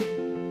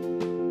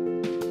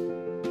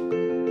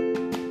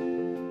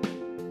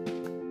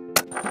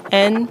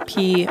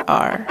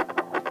NPR.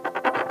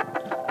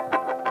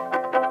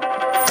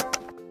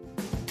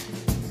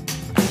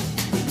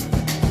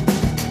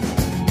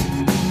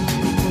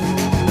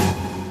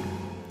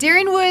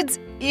 Darian Woods,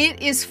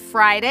 it is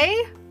Friday.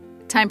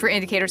 Time for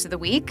Indicators of the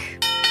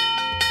Week.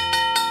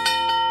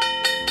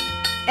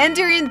 And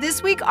Darian,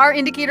 this week our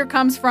indicator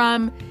comes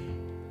from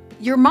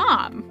your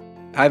mom.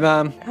 Hi,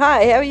 Mom.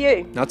 Hi, how are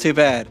you? Not too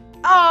bad.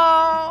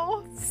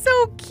 Oh,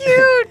 so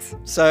cute.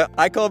 So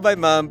I called my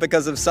mom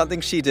because of something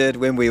she did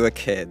when we were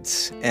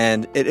kids,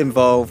 and it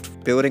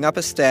involved building up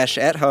a stash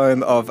at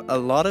home of a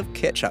lot of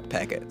ketchup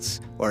packets,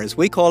 or as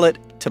we call it,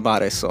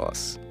 tomato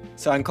sauce.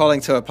 So I'm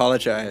calling to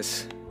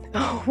apologize.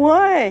 Oh,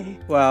 why?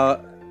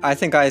 Well, I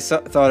think I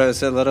thought it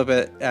was a little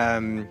bit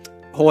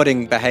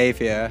hoarding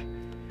behavior,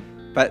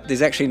 but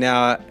there's actually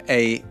now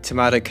a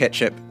tomato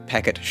ketchup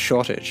packet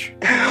shortage.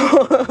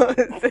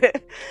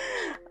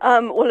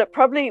 Well, it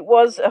probably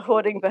was a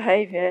hoarding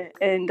behaviour,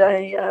 and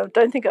I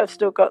don't think I've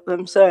still got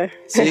them, so...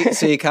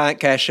 So you can't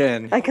cash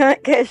in? I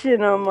can't cash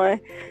in on my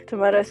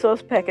tomato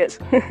sauce packets.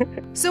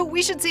 So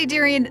we should say,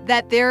 Darian,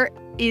 that there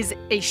is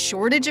a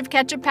shortage of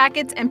ketchup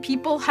packets, and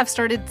people have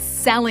started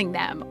selling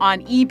them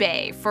on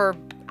eBay for,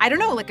 I don't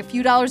know, like a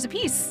few dollars a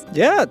piece.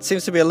 Yeah, it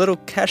seems to be a little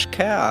cash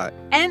cow.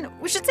 And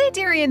we should say,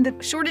 Darian, the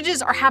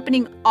shortages are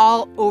happening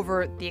all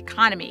over the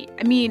economy.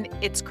 I mean,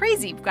 it's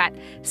crazy. We've got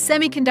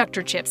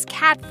semiconductor chips,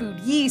 cat food,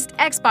 yeast,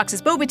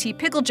 Xboxes, boba tea,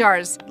 pickle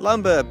jars.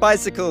 Lumber,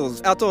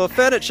 bicycles, outdoor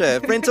furniture,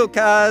 rental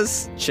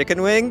cars,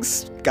 chicken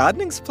wings,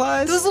 gardening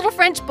supplies. Those little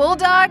French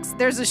bulldogs,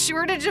 there's a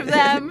shortage of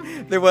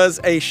them. There was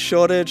a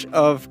shortage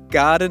of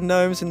garden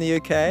gnomes in the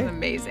UK.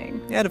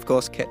 Amazing. And, of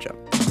course, ketchup.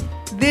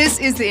 This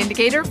is The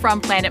Indicator from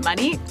Planet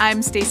Money.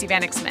 I'm Stacey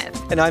Vanek Smith.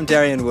 And I'm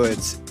Darian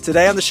Woods.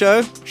 Today on the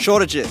show,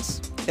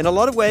 shortages. In a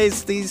lot of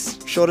ways, these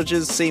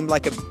shortages seem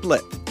like a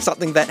blip,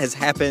 something that has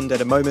happened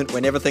at a moment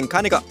when everything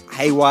kind of got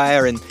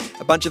haywire and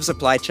a bunch of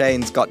supply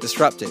chains got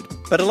disrupted.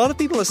 But a lot of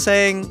people are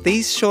saying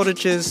these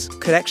shortages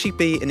could actually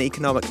be an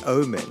economic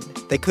omen.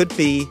 They could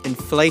be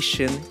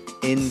inflation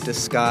in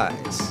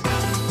disguise.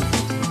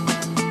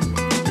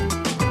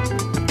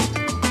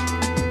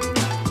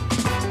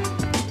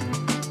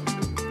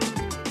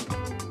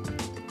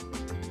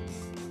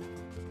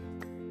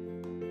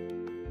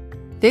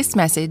 This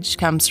message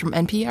comes from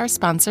NPR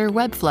sponsor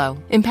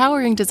Webflow,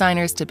 empowering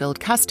designers to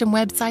build custom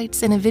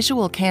websites in a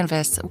visual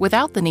canvas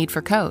without the need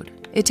for code.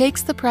 It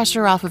takes the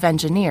pressure off of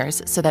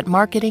engineers so that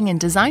marketing and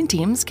design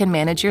teams can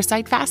manage your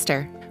site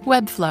faster.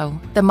 Webflow,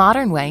 the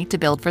modern way to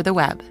build for the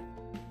web.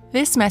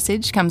 This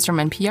message comes from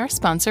NPR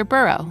sponsor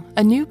Burrow,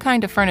 a new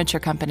kind of furniture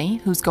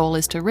company whose goal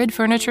is to rid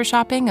furniture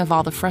shopping of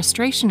all the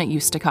frustration it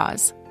used to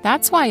cause.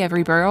 That's why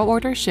every Burrow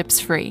order ships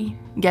free.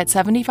 Get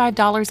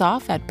 $75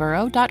 off at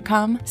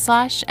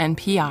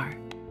burrow.com/NPR.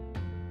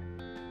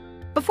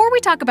 Before we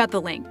talk about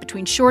the link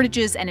between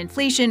shortages and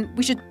inflation,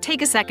 we should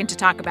take a second to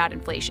talk about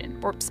inflation,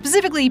 or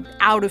specifically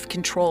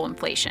out-of-control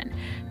inflation,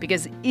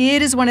 because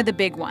it is one of the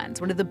big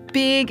ones, one of the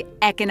big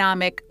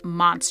economic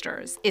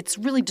monsters. It's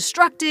really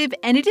destructive,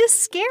 and it is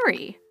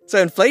scary.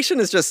 So inflation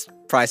is just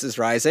prices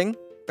rising,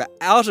 but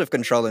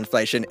out-of-control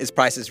inflation is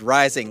prices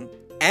rising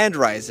and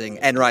rising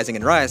and rising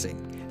and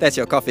rising. That's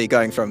your coffee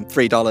going from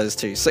 $3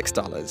 to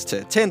 $6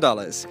 to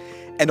 $10.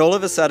 And all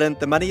of a sudden,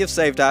 the money you've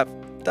saved up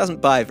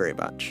doesn't buy very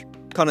much.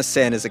 Connor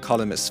Sen is a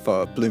columnist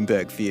for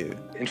Bloomberg View.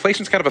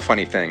 Inflation's kind of a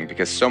funny thing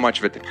because so much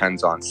of it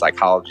depends on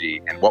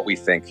psychology and what we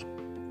think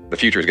the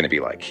future is going to be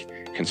like.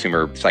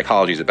 Consumer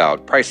psychology is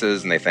about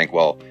prices, and they think,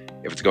 well,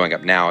 if it's going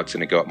up now, it's going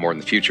to go up more in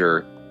the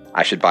future.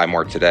 I should buy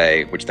more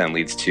today, which then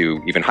leads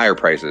to even higher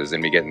prices,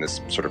 and we get in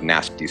this sort of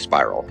nasty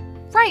spiral.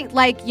 Right,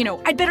 like,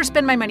 I'd better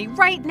spend my money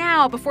right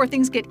now before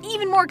things get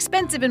even more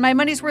expensive and my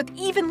money's worth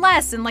even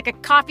less, and like a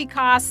coffee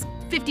costs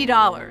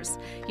 $50.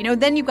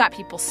 Then you've got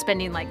people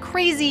spending like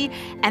crazy,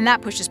 and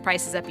that pushes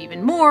prices up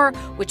even more,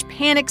 which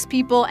panics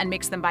people and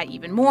makes them buy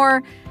even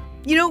more.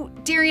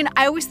 Darian,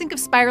 I always think of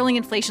spiraling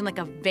inflation like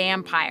a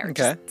vampire,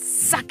 just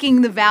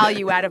sucking the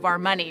value out of our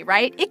money,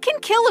 right? It can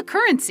kill a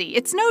currency.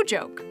 It's no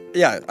joke.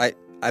 Yeah,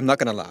 I'm not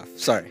going to laugh.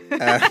 Sorry.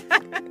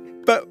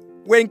 But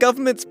when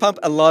governments pump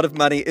a lot of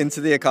money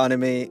into the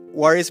economy,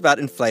 worries about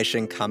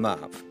inflation come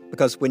up.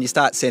 Because when you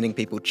start sending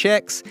people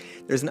checks,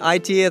 there's an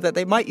idea that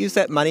they might use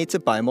that money to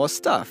buy more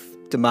stuff.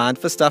 Demand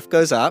for stuff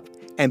goes up,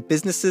 and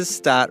businesses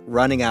start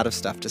running out of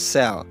stuff to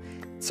sell.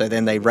 So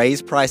then they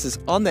raise prices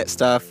on that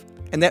stuff,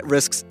 and that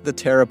risks the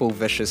terrible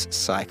vicious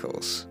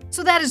cycles.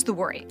 So that is the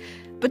worry.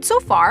 But so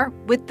far,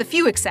 with the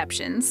few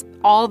exceptions,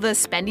 all the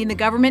spending the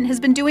government has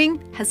been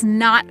doing has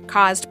not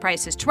caused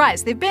prices to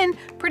rise. They've been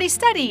pretty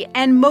steady,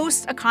 and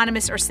most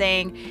economists are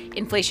saying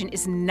inflation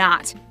is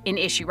not an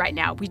issue right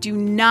now. We do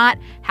not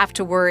have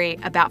to worry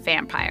about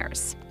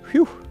vampires.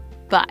 Phew.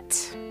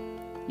 But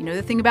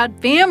the thing about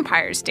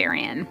vampires,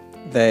 Darian?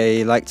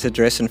 They like to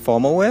dress in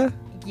formal wear?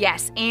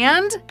 Yes,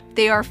 and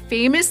they are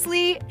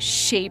famously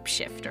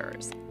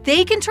shapeshifters.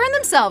 They can turn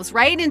themselves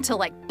right into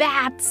like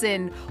bats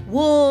and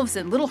wolves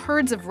and little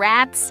herds of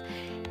rats.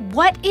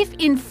 What if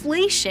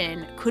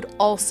inflation could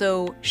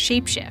also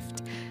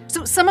shapeshift? So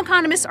So some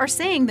economists are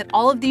saying that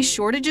all of these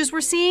shortages we're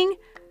seeing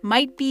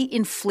might be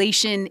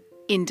inflation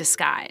in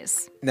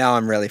disguise. Now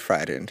I'm really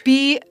frightened.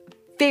 Be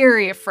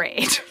very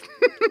afraid.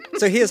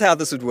 So here's how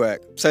this would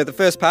work. So the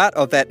first part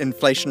of that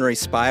inflationary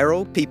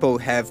spiral, people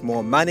have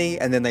more money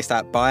and then they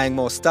start buying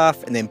more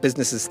stuff and then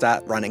businesses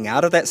start running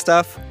out of that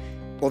stuff.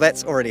 Well,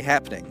 that's already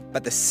happening.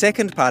 But the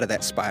second part of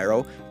that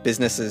spiral,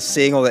 businesses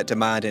seeing all that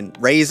demand and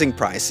raising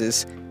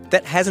prices,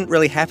 that hasn't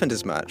really happened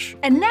as much.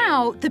 And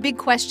now the big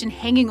question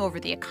hanging over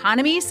the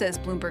economy, says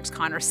Bloomberg's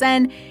Connor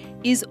Sen,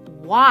 is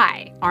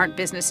why aren't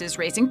businesses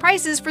raising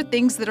prices for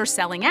things that are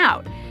selling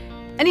out?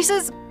 And he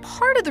says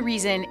part of the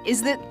reason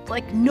is that,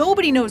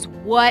 nobody knows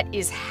what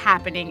is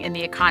happening in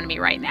the economy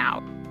right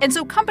now. And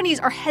so companies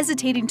are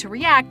hesitating to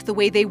react the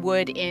way they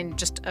would in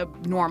just a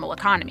normal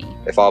economy.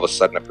 If all of a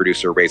sudden a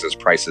producer raises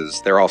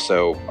prices, they're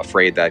also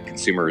afraid that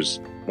consumers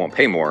won't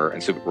pay more.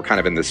 And so we're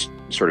kind of in this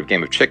sort of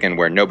game of chicken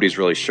where nobody's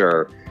really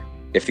sure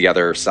if the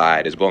other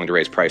side is willing to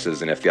raise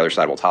prices and if the other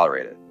side will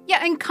tolerate it.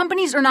 Yeah, and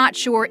companies are not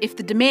sure if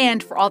the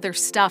demand for all their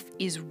stuff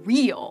is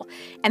real.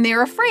 And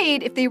they're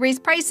afraid if they raise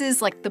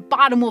prices, the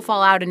bottom will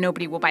fall out and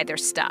nobody will buy their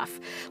stuff.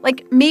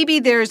 Maybe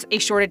there's a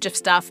shortage of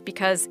stuff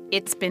because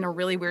it's been a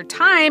really weird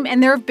time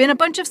and there have been a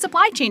bunch of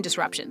supply chain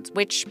disruptions,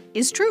 which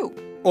is true.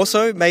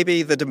 Also,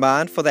 maybe the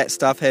demand for that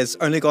stuff has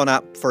only gone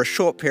up for a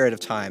short period of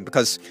time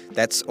because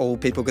that's all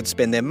people could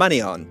spend their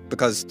money on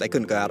because they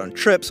couldn't go out on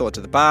trips or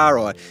to the bar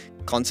or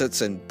concerts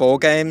and ball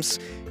games.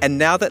 And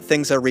now that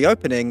things are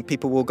reopening,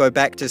 people will go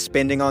back to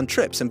spending on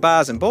trips and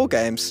bars and ball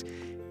games,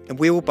 and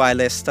we will buy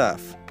less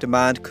stuff.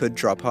 Demand could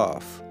drop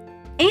off.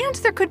 And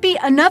there could be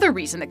another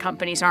reason that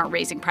companies aren't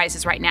raising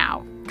prices right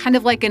now, kind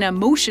of like an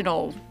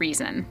emotional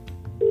reason.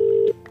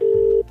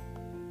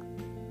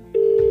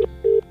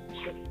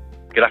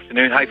 Good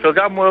afternoon, Highfield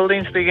Garden World,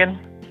 Ian speaking.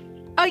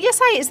 Yes,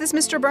 hi, is this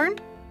Mr. Byrne?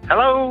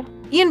 Hello.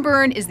 Ian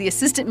Byrne is the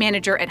assistant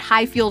manager at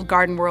Highfield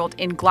Garden World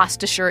in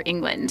Gloucestershire,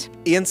 England.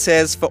 Ian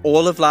says for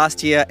all of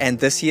last year and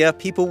this year,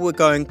 people were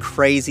going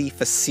crazy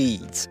for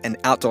seeds and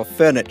outdoor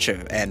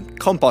furniture and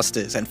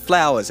composters and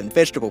flowers and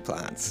vegetable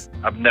plants.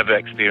 I've never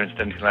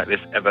experienced anything like this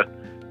ever,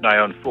 nigh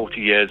on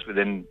 40 years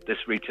within this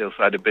retail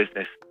side of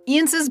business.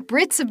 Ian says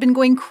Brits have been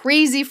going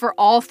crazy for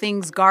all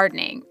things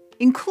gardening,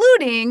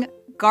 including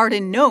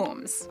garden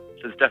gnomes.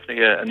 There's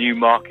definitely a new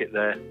market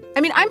there.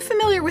 I mean, I'm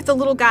familiar with the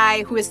little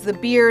guy who has the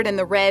beard and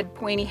the red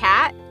pointy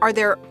hat. Are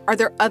there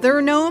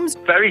other gnomes?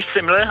 Very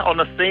similar on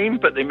a theme,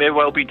 but they may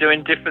well be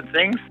doing different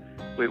things.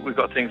 We've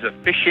got things of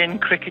fishing,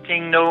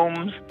 cricketing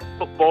gnomes,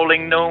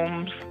 footballing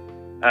gnomes,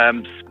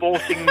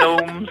 sporting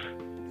gnomes.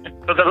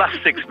 For the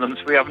last 6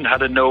 months, we haven't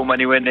had a gnome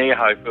anywhere near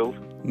Highfield.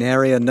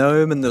 Nary a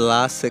gnome in the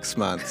last 6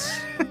 months.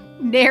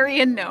 Nary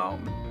a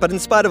gnome. But in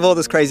spite of all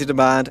this crazy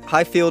demand,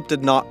 Highfield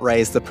did not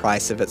raise the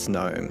price of its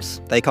gnomes.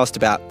 They cost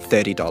about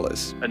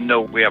 $30. And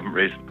no, we haven't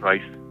raised the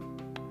price.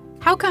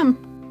 How come?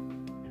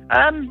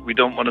 We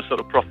don't want to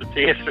sort of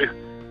profiteer through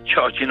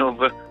charging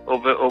over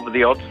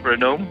the odds for a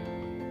gnome.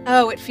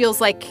 Oh, it feels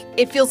like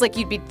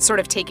you'd be sort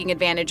of taking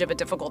advantage of a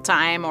difficult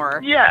time,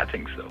 or... Yeah, I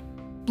think so.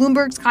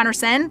 Bloomberg's Connor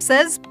Sen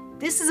says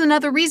this is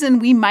another reason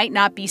we might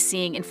not be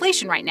seeing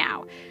inflation right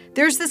now.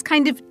 There's this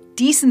kind of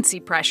decency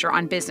pressure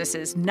on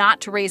businesses not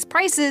to raise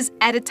prices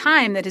at a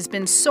time that has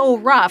been so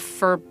rough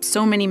for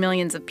so many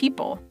millions of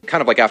people.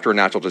 Kind of like after a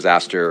natural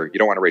disaster, you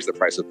don't want to raise the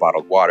price of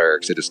bottled water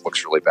because it just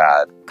looks really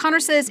bad.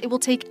 Connor says it will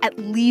take at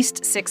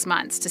least 6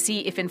 months to see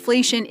if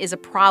inflation is a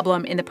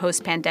problem in the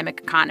post-pandemic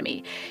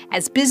economy,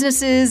 as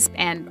businesses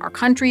and our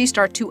country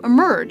start to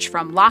emerge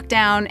from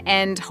lockdown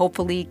and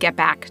hopefully get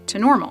back to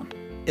normal.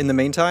 In the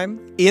meantime,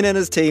 Ian and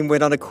his team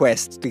went on a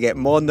quest to get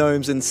more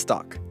gnomes in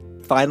stock.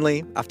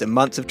 Finally, after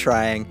months of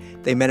trying,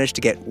 they managed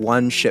to get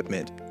one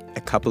shipment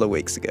a couple of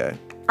weeks ago.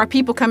 Are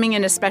people coming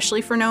in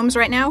especially for gnomes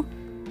right now?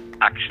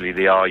 Actually,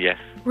 they are, yes.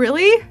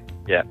 Really?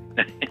 Yeah.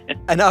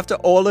 And after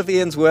all of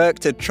Ian's work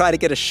to try to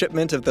get a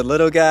shipment of the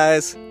little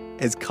guys,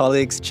 his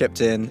colleagues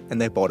chipped in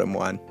and they bought him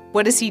one.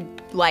 What is he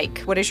like?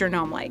 What is your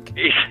gnome like?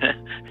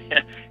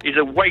 He's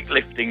a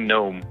weightlifting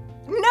gnome.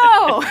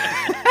 No!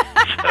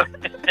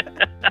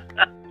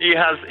 He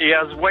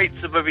has weights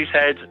above his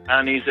head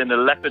and he's in a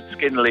leopard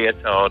skin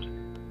leotard.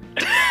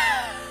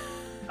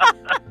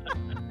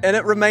 And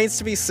it remains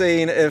to be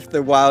seen if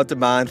the wild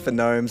demand for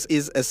gnomes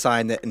is a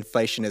sign that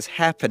inflation is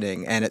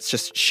happening and it's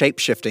just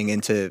shape-shifting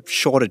into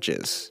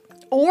shortages.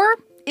 Or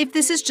if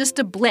this is just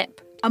a blip,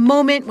 a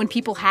moment when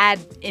people had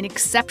an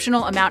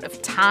exceptional amount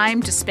of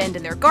time to spend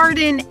in their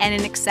garden and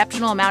an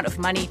exceptional amount of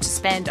money to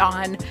spend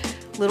on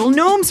little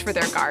gnomes for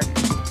their garden.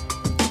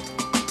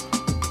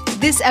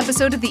 This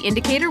episode of The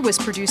Indicator was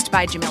produced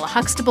by Jamila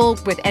Huxtable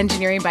with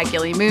engineering by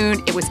Gilly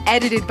Moon. It was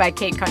edited by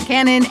Kate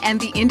Concannon, and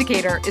The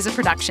Indicator is a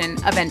production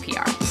of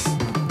NPR.